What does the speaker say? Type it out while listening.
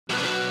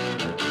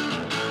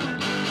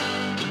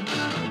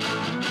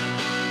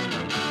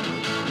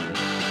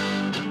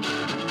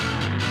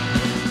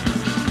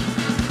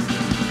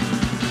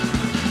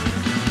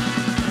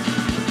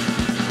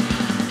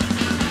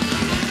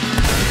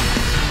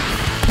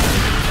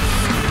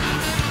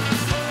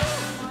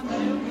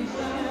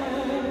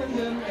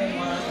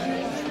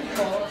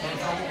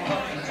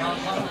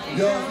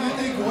Yo, if you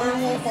think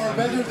werewolves are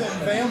better than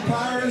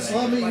vampires,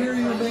 let me hear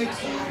you make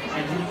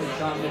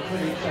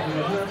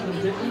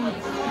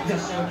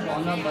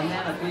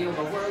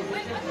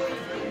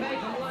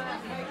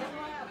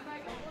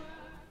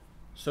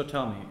So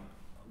tell me,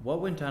 what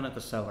went down at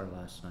the cellar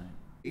last night?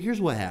 Here's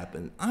what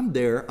happened. I'm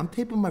there, I'm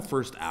taping my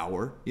first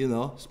hour, you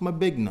know, it's my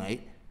big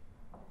night,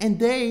 and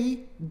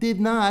they did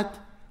not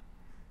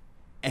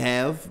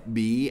have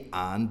me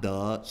on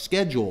the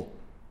schedule,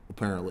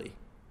 apparently.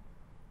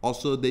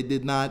 Also, they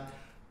did not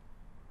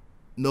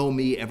know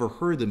me, ever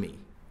heard of me.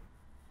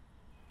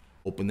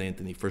 Open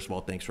Anthony, first of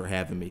all, thanks for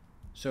having me.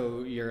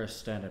 So you're a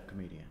stand-up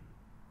comedian?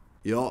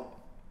 Yup.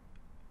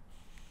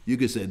 You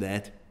could say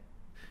that.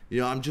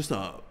 You know, I'm just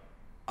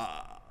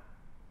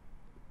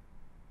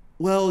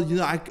well, you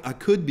know, I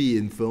could be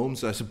in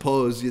films, I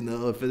suppose. You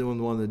know, if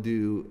anyone wanted to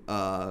do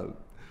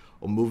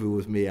a movie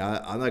with me,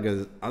 I'm not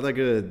gonna.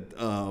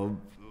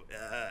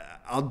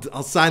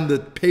 I'll sign the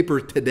paper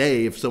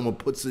today if someone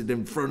puts it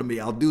in front of me.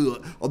 I'll do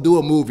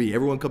a movie.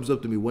 Everyone comes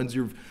up to me. When's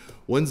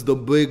the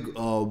big?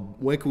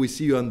 When can we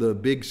see you on the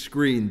big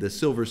screen, the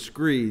silver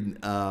screen?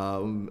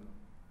 I'm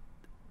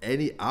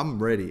ready.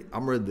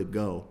 I'm ready to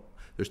go.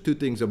 There's two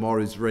things I'm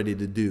always ready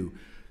to do: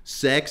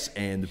 sex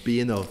and be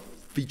in a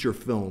feature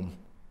film.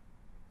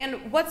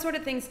 And what sort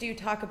of things do you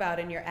talk about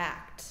in your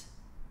act?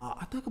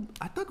 I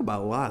talk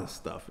about a lot of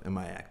stuff in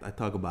my act. I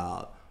talk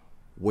about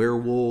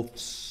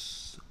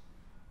werewolves,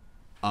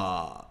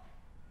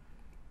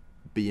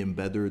 being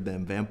better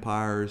than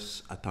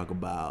vampires. I talk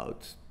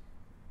about,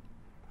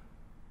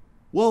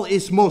 well,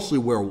 it's mostly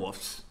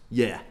werewolves.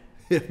 Yeah,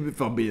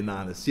 if I'm being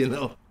honest, you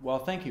know. Well,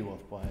 thank you,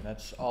 Wolfboy.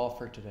 That's all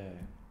for today.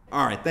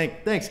 All right,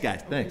 thanks,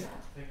 guys. Thanks.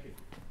 Thank you.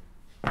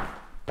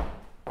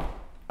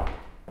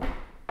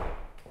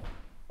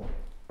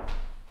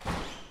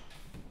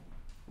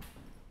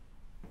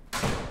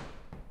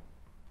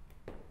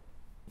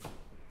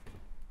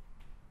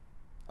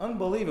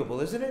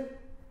 Unbelievable, isn't it?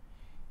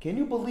 Can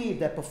you believe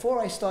that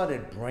before I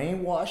started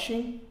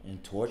brainwashing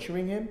and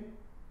torturing him,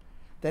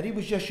 that he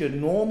was just your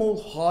normal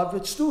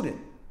Harvard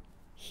student?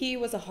 He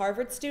was a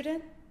Harvard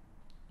student?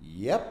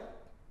 Yep.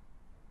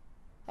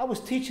 I was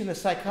teaching a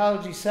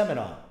psychology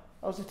seminar.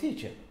 I was a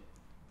teacher.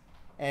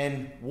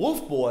 And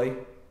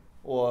Wolfboy,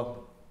 or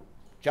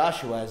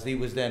Joshua as he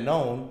was then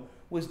known,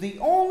 was the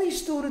only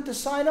student to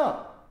sign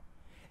up.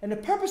 And the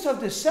purpose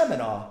of this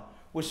seminar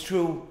was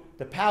through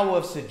the power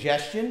of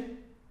suggestion,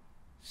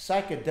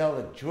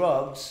 psychedelic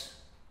drugs,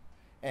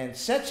 and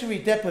sensory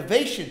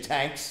deprivation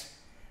tanks,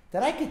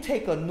 that I could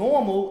take a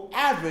normal,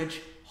 average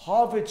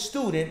Harvard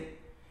student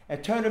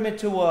and turn him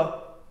into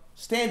a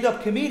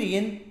stand-up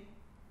comedian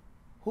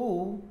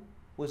who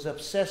was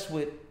obsessed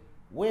with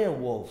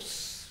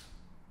werewolves.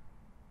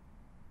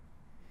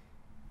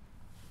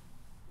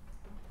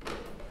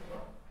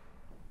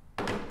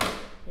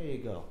 Here you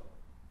go.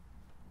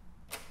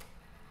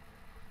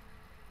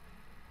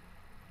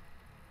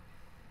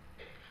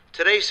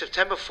 Today is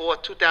September 4,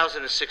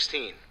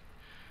 2016.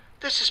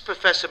 This is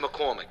Professor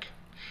McCormick,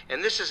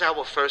 and this is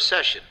our first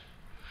session.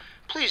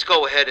 Please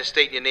go ahead and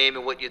state your name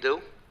and what you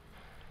do.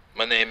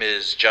 My name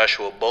is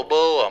Joshua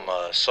Bobo. I'm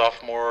a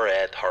sophomore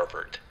at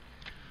Harvard.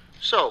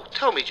 So,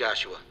 tell me,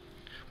 Joshua,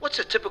 what's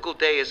a typical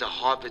day as a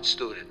Harvard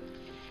student?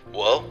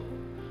 Well,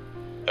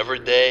 every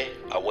day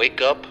I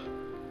wake up,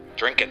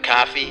 drink a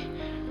coffee,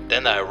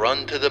 then I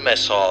run to the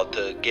mess hall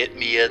to get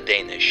me a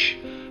Danish.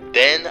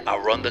 Then I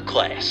run to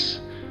class.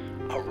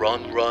 I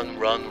run,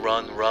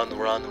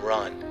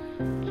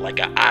 like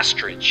an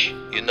ostrich.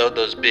 You know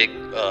those big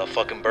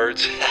fucking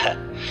birds?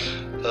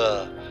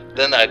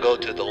 Then I go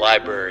to the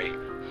library.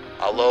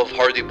 I love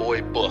Hardy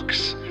Boy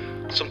books.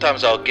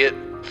 Sometimes I'll get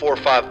 4 or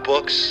 5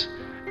 books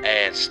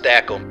and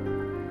stack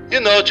them. You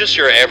know, just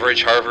your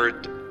average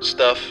Harvard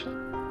stuff.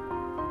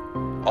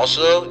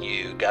 Also,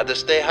 you gotta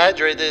stay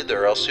hydrated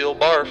or else you'll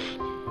barf.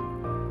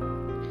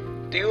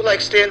 Do you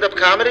like stand-up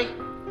comedy?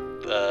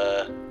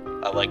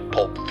 I like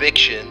Pulp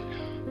Fiction.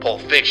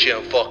 Pulp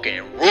Fiction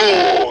fucking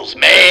rules,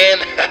 man!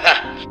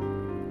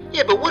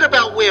 Yeah, but what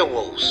about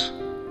werewolves?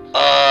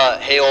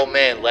 Hey old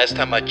man, last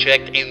time I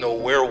checked, ain't no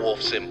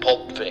werewolves in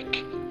Pulp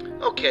Fic.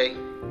 Okay,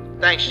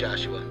 thanks,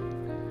 Joshua.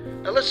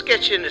 Now let's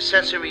get you in the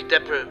sensory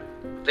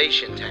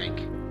deprivation tank.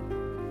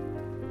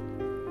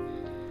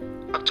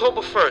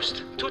 October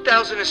 1st,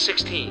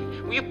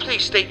 2016. Will you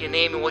please state your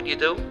name and what you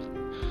do?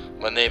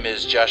 My name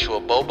is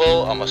Joshua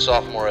Bobo. I'm a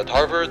sophomore at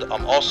Harvard.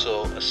 I'm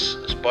also an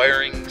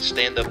aspiring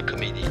stand-up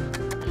comedian.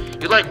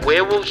 You like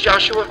werewolves,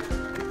 Joshua?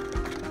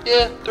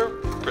 Yeah, they're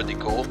pretty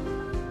cool.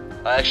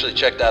 I actually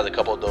checked out a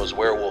couple of those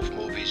werewolf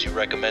movies you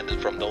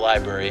recommended from the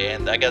library,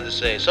 and I gotta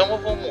say, some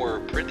of them were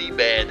pretty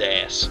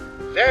badass.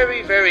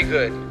 Very, very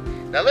good.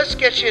 Now let's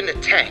get you in the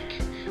tank.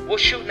 We'll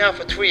shoot now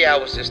for 3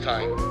 hours this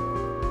time.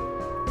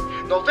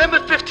 November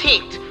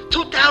 15th,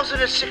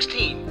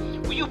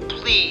 2016. Will you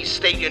please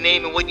state your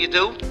name and what you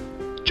do?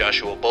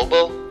 Joshua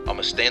Bobo. I'm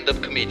a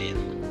stand-up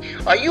comedian.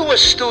 Are you a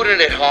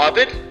student at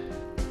Harvard?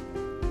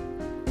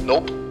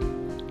 Nope,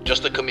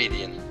 just a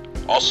comedian.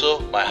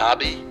 Also, my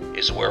hobby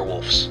is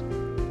werewolves.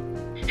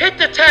 Hit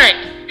the tank!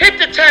 Hit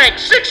the tank,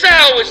 6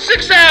 hours,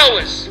 6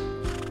 hours.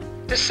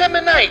 December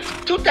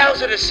 9th,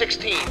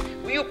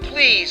 2016. Will you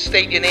please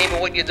state your name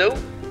and what you do?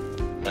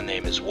 My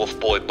name is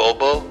Wolfboy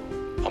Bobo.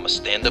 I'm a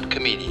stand-up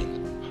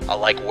comedian. I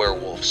like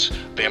werewolves.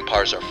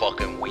 Vampires are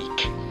fucking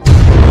weak.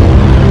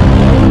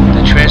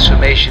 The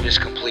transformation is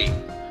complete.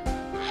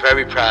 We're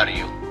very proud of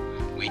you.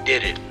 We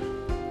did it.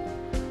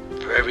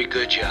 Very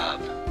good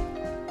job.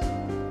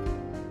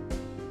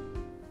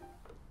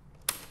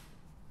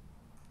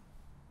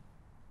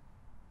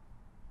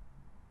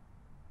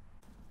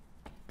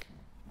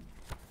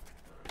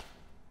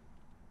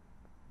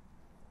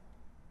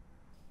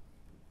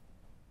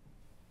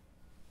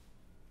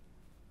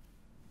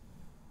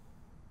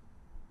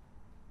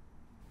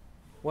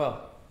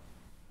 Well,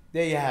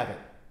 there you have it.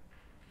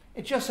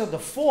 In just under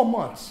 4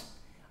 months,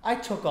 I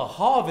took a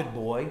Harvard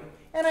boy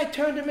and I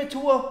turned him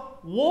into a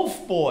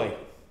wolf boy.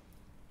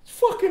 It's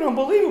fucking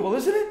unbelievable,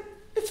 isn't it?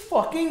 It's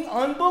fucking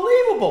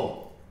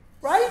unbelievable,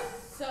 right?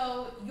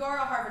 So you're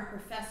a Harvard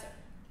professor.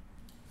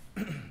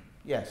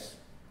 Yes,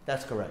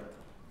 that's correct.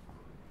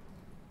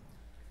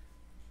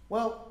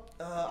 Well,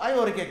 I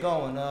ought to get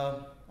going.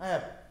 I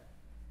have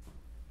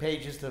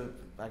pages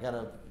I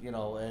gotta,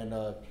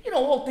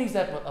 all things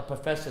that a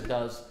professor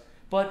does.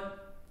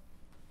 But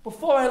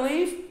before I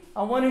leave,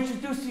 I want to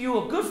introduce to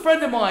you a good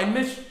friend of mine,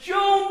 Miss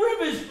Joan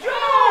Rivers.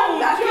 Joan!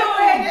 Look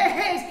at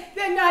it is,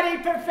 the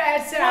nutty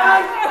professor.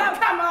 Oh,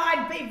 come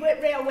on, be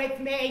real with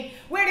me.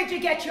 Where did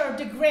you get your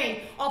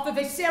degree? Off of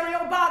a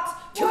cereal box?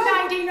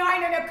 $2.99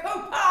 and a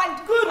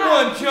coupon? Good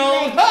one,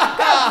 Joan.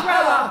 Go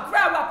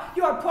grow up.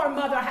 Your poor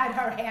mother had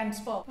her hands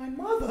full. My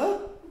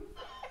mother?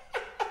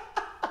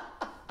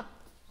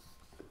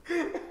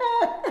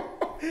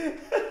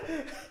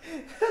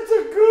 That's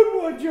a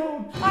good one,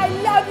 Joan. I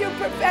love you,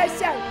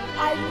 Professor.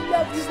 I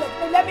love you.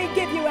 Look, let me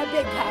give you a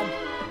big hug.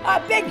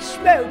 A big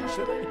smooch.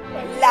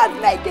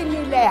 Love making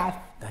you laugh.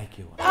 Thank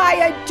you.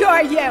 I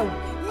adore you.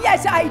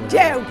 Yes, I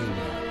do.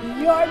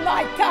 You're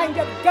my kind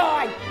of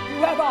guy.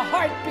 You have a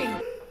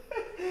heartbeat.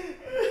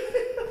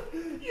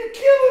 You're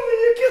killing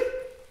me.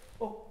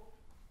 Oh,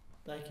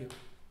 thank you.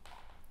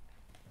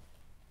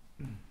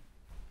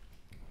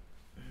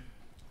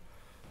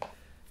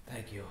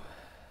 Thank you.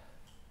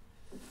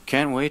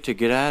 Can't wait to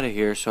get out of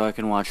here so I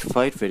can watch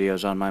fight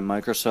videos on my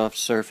Microsoft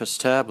Surface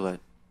tablet.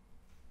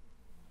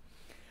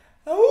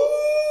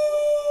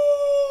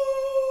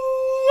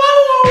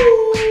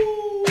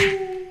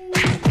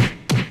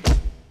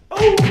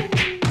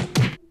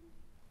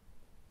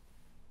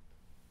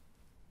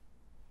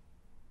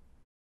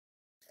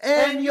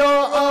 And you're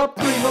a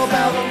primo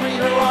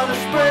ballerina on a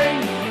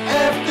spring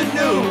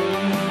afternoon.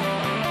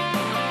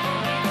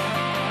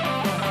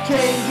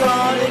 Change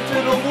on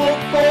into the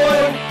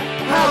Wolfboy,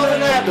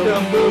 howling at the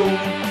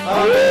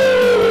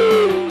moon.